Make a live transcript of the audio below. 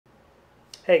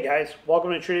Hey guys, welcome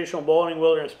to Traditional Bowhunting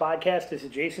Wilderness Podcast. This is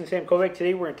Jason Samkovic.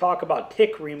 Today we're going to talk about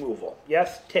tick removal.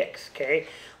 Yes, ticks, okay?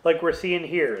 Like we're seeing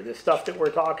here, the stuff that we're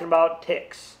talking about,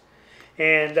 ticks.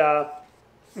 And,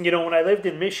 when I lived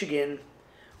in Michigan,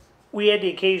 we had the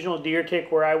occasional deer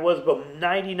tick where I was, but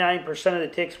 99% of the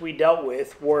ticks we dealt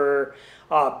with were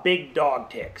big dog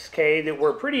ticks, okay? That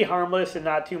were pretty harmless and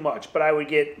not too much, but I would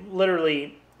get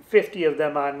literally 50 of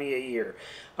them on me a year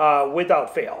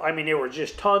without fail. I mean, there were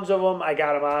just tons of them. I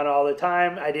got them on all the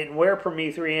time. I didn't wear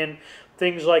permethrin,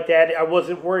 things like that. I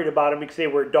wasn't worried about them because they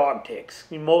were dog ticks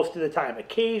most of the time.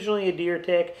 Occasionally a deer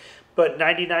tick, but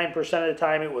 99% of the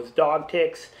time it was dog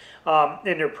ticks. And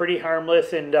they're pretty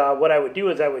harmless. And what I would do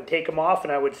is I would take them off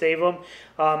and I would save them.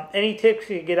 Any ticks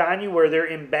that get on you where they're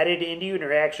embedded into you and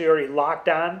they're actually already locked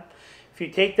on, if you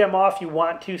take them off, you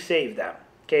want to save them.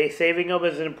 Okay, saving them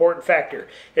is an important factor.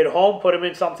 At home, put them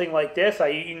in something like this.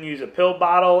 You can use a pill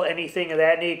bottle, anything of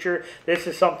that nature. This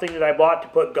is something that I bought to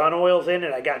put gun oils in,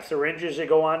 and I got syringes that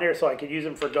go on there so I could use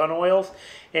them for gun oils.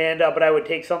 And but I would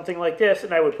take something like this,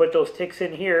 and I would put those ticks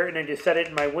in here, and then just set it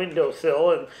in my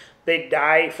windowsill, and they'd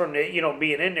die from the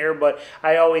being in there. But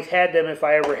I always had them if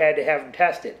I ever had to have them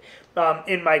tested.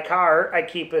 In my car, I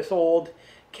keep this old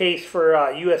case for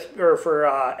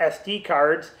SD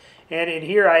cards. And in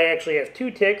here I actually have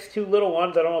two ticks, two little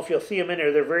ones. I don't know if you'll see them in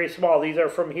there. They're very small. These are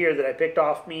from here that I picked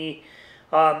off me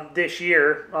this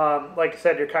year. Like I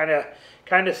said, they're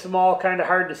kind of small, kind of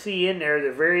hard to see in there.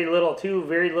 They're very little too,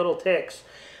 very little ticks.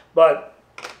 But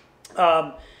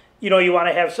you want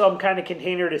to have some kind of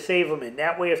container to save them in.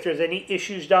 That way, if there's any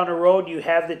issues down the road, you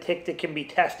have the tick that can be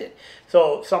tested.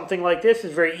 So something like this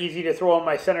is very easy to throw on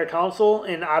my center console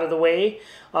and out of the way.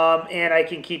 And I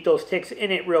can keep those ticks in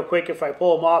it real quick if I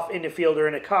pull them off in the field or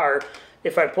in a car.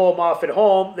 If I pull them off at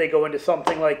home, they go into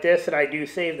something like this, and I do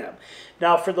save them.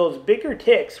 Now, for those bigger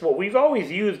ticks, what we've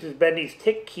always used has been these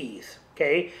tick keys,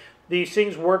 okay? These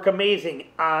things work amazing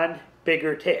on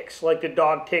bigger ticks, like the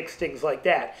dog ticks, things like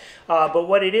that. But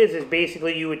what it is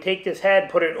basically you would take this head,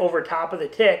 put it over top of the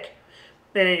tick,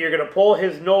 and then you're going to pull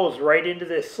his nose right into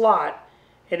this slot,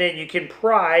 and then you can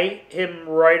pry him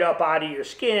right up out of your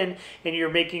skin, and you're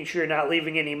making sure you're not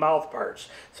leaving any mouth parts.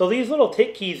 So these little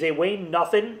tick keys, they weigh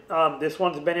nothing. This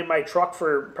one's been in my truck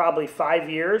for probably 5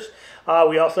 years.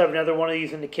 We also have another one of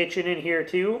these in the kitchen in here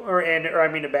too, or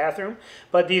the bathroom.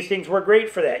 But these things work great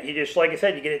for that. You just, like I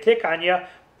said, you get a tick on you,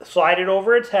 slide it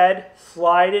over its head,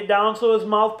 slide it down so his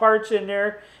mouth part's in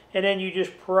there, and then you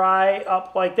just pry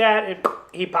up like that, and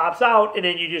he pops out, and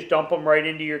then you just dump him right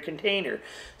into your container.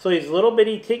 So these little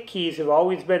bitty tick keys have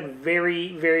always been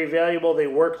very, very valuable. They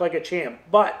work like a champ,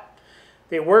 but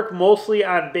they work mostly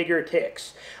on bigger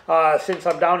ticks. Since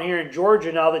I'm down here in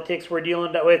Georgia now, the ticks we're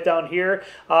dealing with down here,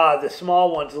 the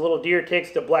small ones, the little deer ticks,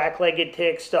 the black-legged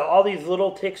ticks, all these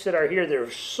little ticks that are here,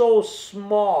 they're so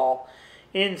small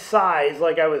in size,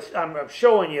 like I'm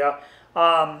showing you.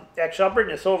 Actually, I'll bring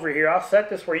this over here. I'll set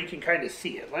this where you can kind of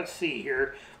see it. Let's see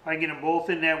here. I can get them both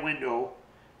in that window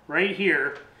right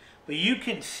here. But you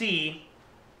can see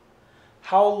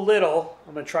how little,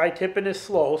 I'm going to try tipping this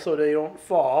slow so they don't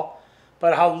fall,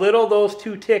 but how little those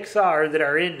two ticks are that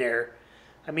are in there.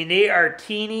 I mean, they are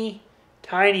teeny,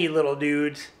 tiny little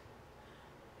dudes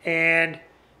and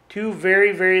two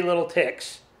very, very little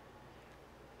ticks.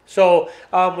 So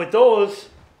with those,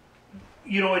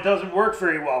 it doesn't work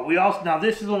very well. Now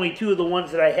this is only two of the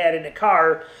ones that I had in the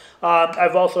car.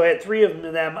 I've also had 3 of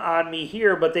them on me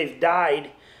here, but they've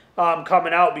died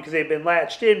coming out because they've been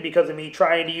latched in because of me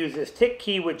trying to use this tick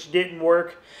key, which didn't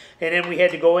work. And then we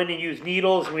had to go in and use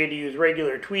needles. We had to use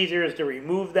regular tweezers to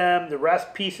remove them, the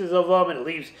rest pieces of them, and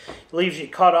it leaves you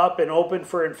cut up and open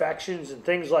for infections and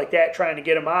things like that, trying to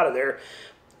get them out of there.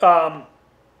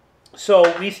 So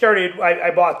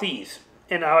I bought these,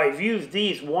 and now I've used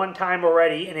these one time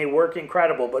already, and they work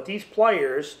incredible. But these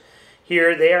pliers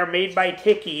here, they are made by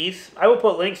Tickies. I will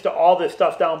put links to all this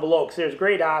stuff down below because there's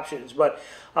great options. But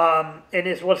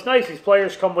what's nice, these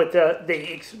pliers come with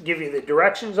they give you the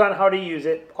directions on how to use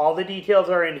it. All the details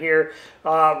are in here.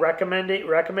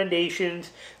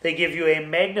 Recommendations. They give you a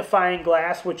magnifying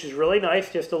glass, which is really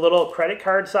nice, just a little credit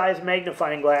card size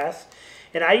magnifying glass.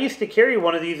 And I used to carry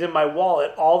one of these in my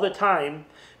wallet all the time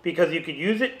because you could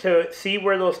use it to see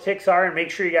where those ticks are and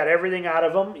make sure you got everything out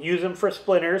of them, use them for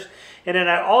splinters. And then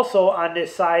I also, on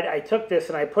this side, I took this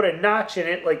and I put a notch in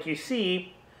it like you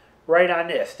see right on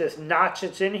this notch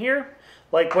that's in here,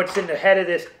 like what's in the head of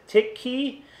this tick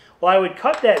key. Well, I would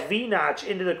cut that V-notch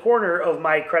into the corner of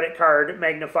my credit card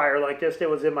magnifier like this that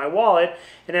was in my wallet,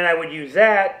 and then I would use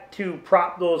that to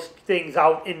prop those things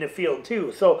out in the field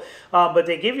too. So, but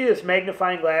they give you this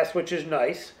magnifying glass, which is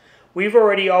nice. we've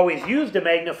already always used a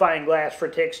magnifying glass for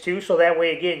ticks too, so that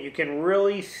way, again, you can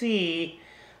really see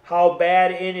how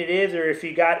bad in it is or if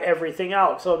you got everything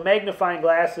out. So a magnifying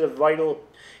glass is a vital,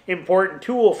 important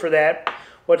tool for that.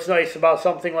 What's nice about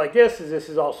something like this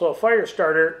is also a fire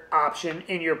starter option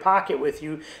in your pocket with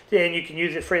you, and you can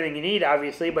use it for anything you need,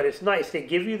 obviously, but it's nice. They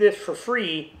give you this for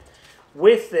free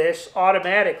with this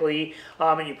automatically,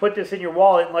 and you put this in your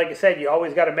wallet, and like I said, you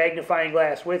always got a magnifying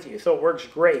glass with you, so it works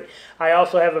great. I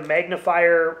also have a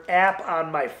magnifier app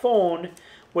on my phone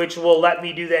which will let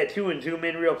me do that too and zoom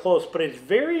in real close. But it's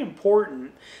very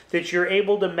important that you're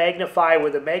able to magnify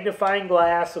with a magnifying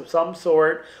glass of some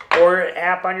sort or an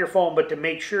app on your phone, but to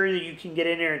make sure that you can get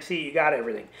in there and see you got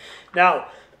everything. Now,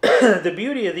 the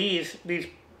beauty of these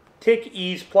Tick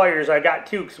Ease pliers, I got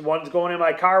two, because one's going in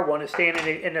my car, one is staying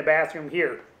in the bathroom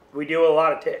here. We deal with a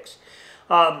lot of ticks.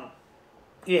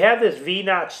 You have this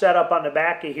V-notch set up on the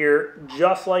back of here,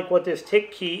 just like what this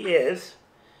tick key is.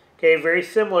 Okay, very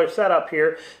similar setup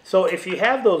here. So if you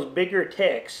have those bigger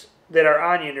ticks that are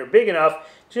on you and they're big enough,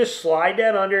 just slide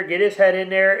that under, get his head in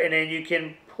there, and then you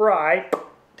can pry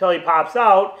until he pops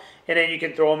out, and then you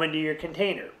can throw him into your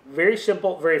container. Very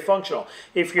simple, very functional.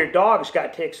 If your dog's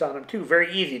got ticks on them too,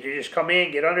 very easy to just come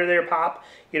in, get under there, pop,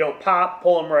 pop,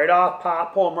 pull them right off,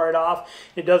 pop, pull them right off.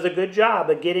 It does a good job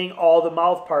of getting all the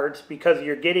mouth parts because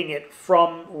you're getting it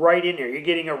from right in there. You're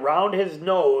getting around his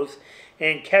nose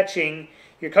and catching.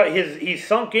 He's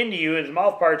sunk into you, his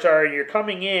mouth parts are, and you're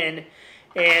coming in,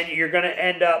 and you're going to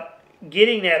end up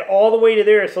getting that all the way to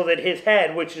there so that his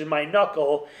head, which is my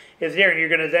knuckle, is there, and you're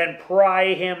going to then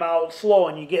pry him out slow,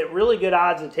 and you get really good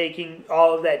odds of taking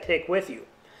all of that tick with you.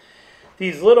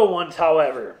 These little ones,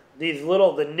 however,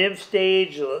 the nymph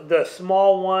stage, the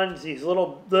small ones, these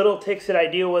little ticks that I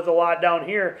deal with a lot down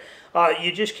here,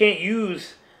 you just can't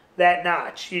use that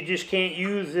notch. You just can't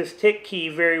use this tick key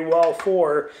very well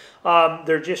for.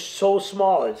 They're just so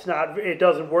small. It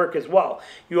doesn't work as well.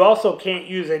 You also can't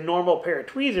use a normal pair of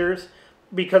tweezers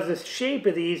because the shape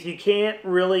of these, you can't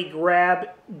really grab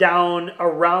down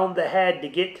around the head to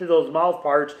get to those mouth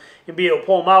parts and be able to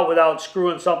pull them out without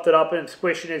screwing something up and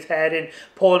squishing his head and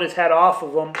pulling his head off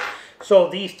of them. So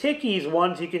these tick keys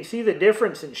ones, you can see the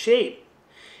difference in shape.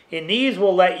 And these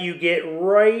will let you get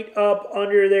right up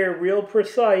under there real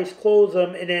precise, close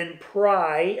them, and then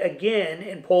pry again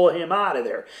and pull him out of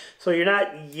there. So you're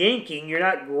not yanking, you're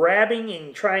not grabbing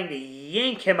and trying to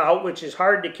yank him out, which is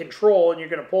hard to control, and you're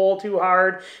going to pull too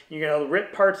hard, you're going to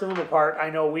rip parts of him apart.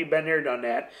 I know we've been there, done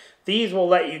that. These will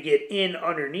let you get in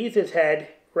underneath his head,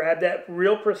 grab that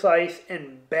real precise,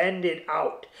 and bend it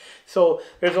out. So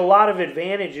there's a lot of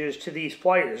advantages to these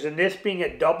pliers, and this being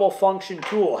a double function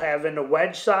tool, having the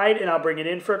wedge side, and I'll bring it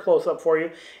in for a close-up for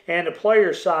you, and the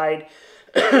plier side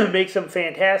makes them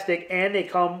fantastic, and they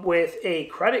come with a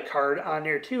credit card on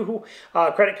there too,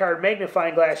 credit card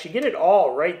magnifying glass. You get it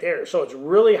all right there, so it's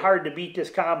really hard to beat this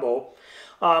combo.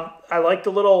 I like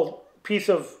the little piece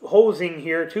of hosing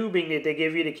here, tubing that they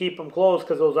give you to keep them closed,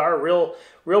 because those are real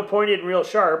pointed and real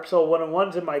sharp. So when the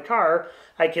ones in my car,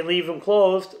 I can leave them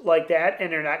closed like that,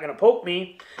 and they're not going to poke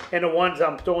me. And the ones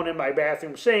I'm throwing in my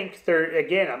bathroom sink,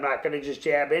 again, I'm not going to just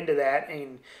jab into that,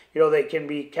 and they can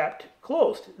be kept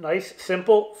closed. Nice,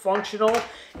 simple, functional,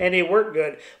 and they work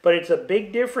good. But it's a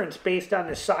big difference based on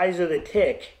the size of the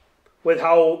tick with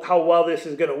how well this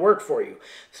is going to work for you.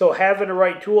 So having the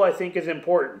right tool, I think, is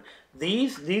important.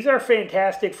 These are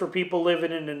fantastic for people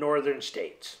living in the northern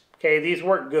states. Okay, these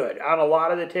work good on a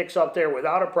lot of the ticks up there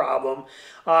without a problem.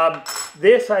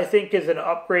 This, I think, is an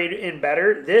upgrade and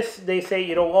better. This, they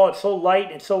say, oh, it's so light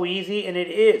and it's so easy, and it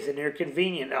is, and they're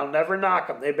convenient. I'll never knock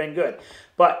them. They've been good.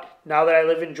 But now that I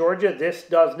live in Georgia, this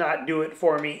does not do it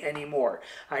for me anymore.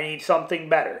 I need something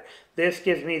better. This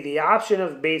gives me the option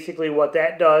of basically what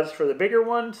that does for the bigger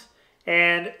ones,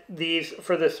 and these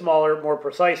for the smaller, more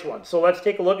precise ones. So let's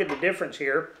take a look at the difference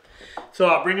here. So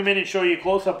I'll bring them in and show you a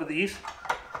close-up of these.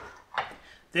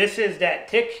 This is that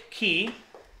tick key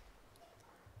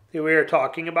that we were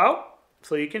talking about.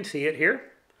 So you can see it here.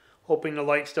 Hoping the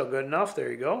light's still good enough. There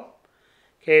you go.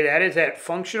 Okay, that is that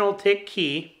functional tick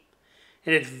key.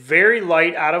 And it's very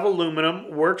light, out of aluminum.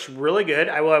 Works really good.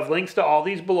 I will have links to all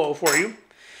these below for you.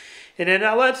 And then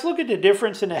now let's look at the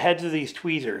difference in the heads of these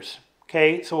tweezers.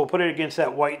 Okay, so we'll put it against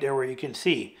that white there where you can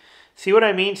see. See what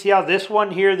I mean? See how this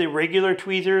one here, the regular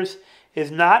tweezers,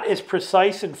 is not as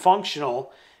precise and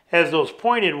functional as those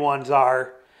pointed ones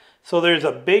are. So there's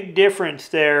a big difference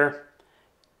there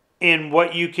in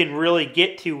what you can really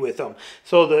get to with them.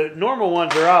 So the normal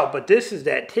ones are out, but this is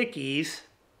that Tick Ease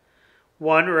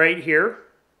one right here.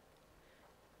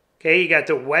 Okay, you got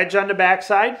the wedge on the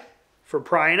backside for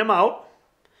prying them out.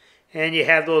 And you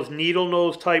have those needle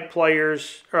nose type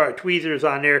pliers or tweezers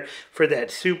on there for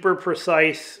that super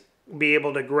precise, be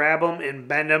able to grab them and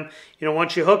bend them. You know,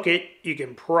 once you hook it, you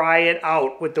can pry it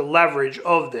out with the leverage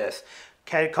of this.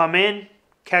 Come in,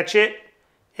 catch it,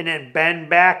 and then bend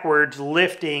backwards,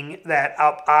 lifting that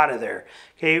up out of there.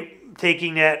 Okay,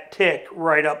 taking that tick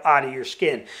right up out of your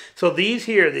skin. So these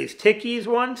here, these tickies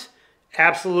ones,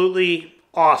 absolutely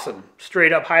awesome.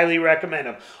 Straight up, highly recommend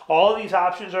them. All of these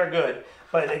options are good.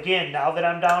 But again, now that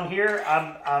I'm down here,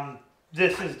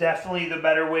 this is definitely the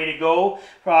better way to go.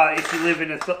 If you live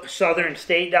in a southern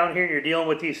state down here and you're dealing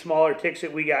with these smaller ticks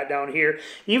that we got down here.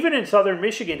 Even in southern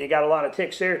Michigan, they got a lot of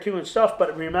ticks there too and stuff.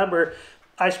 But remember,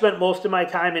 I spent most of my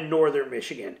time in northern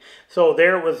Michigan. So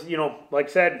there was, you know, like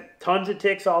I said, tons of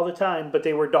ticks all the time, but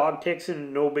they were dog ticks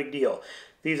and no big deal.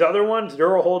 These other ones,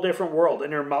 they're a whole different world,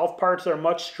 and their mouth parts are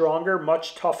much stronger,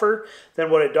 much tougher than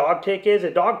what a dog tick is.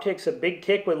 A dog tick's a big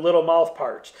tick with little mouth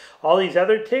parts. All these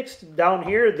other ticks down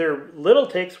here, they're little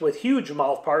ticks with huge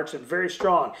mouth parts and very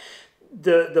strong.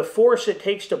 The force it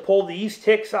takes to pull these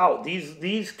ticks out,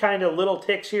 these kind of little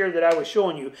ticks here that I was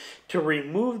showing you, to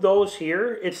remove those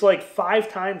here, it's like 5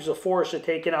 times the force of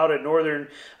taking out a northern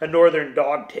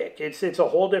dog tick. It's a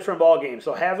whole different ball game.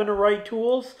 So having the right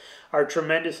tools are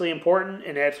tremendously important,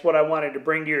 and that's what I wanted to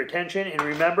bring to your attention. And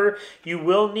remember, you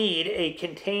will need a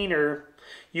container.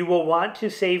 You will want to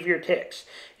save your ticks.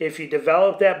 If you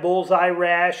develop that bullseye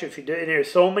rash, and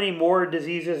there's so many more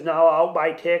diseases now out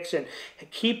by ticks, and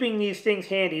keeping these things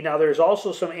handy. Now, there's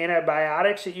also some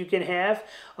antibiotics that you can have.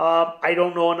 I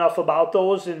don't know enough about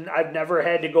those, and I've never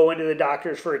had to go into the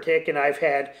doctors for a tick, and I've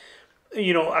had,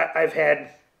 you know, I've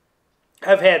had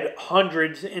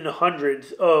hundreds and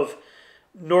hundreds of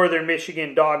northern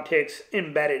Michigan dog ticks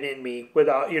embedded in me,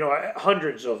 without, you know,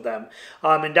 hundreds of them.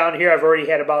 And down here I've already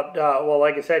had about, well,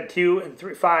 like I said, 2 and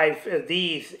 3, 5 of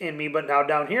these in me, but now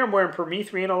down here I'm wearing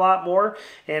permethrin a lot more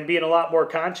and being a lot more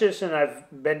conscious, and I've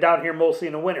been down here mostly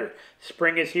in the winter.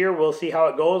 Spring is here, we'll see how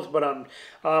it goes, but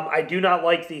I do not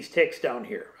like these ticks down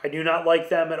here. I do not like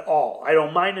them at all. I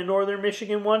don't mind the northern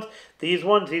Michigan ones. These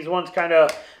ones kind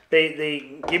of,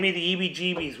 They give me the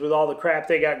EBGBs with all the crap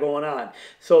they got going on.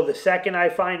 So the second I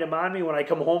find them on me, when I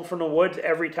come home from the woods,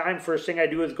 every time, first thing I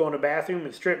do is go in the bathroom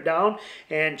and strip down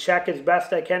and check as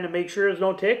best I can to make sure there's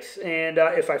no ticks. And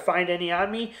if I find any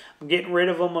on me, I'm getting rid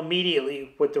of them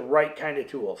immediately with the right kind of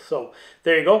tools. So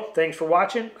there you go. Thanks for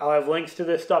watching. I'll have links to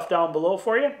this stuff down below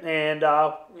for you. And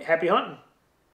happy hunting.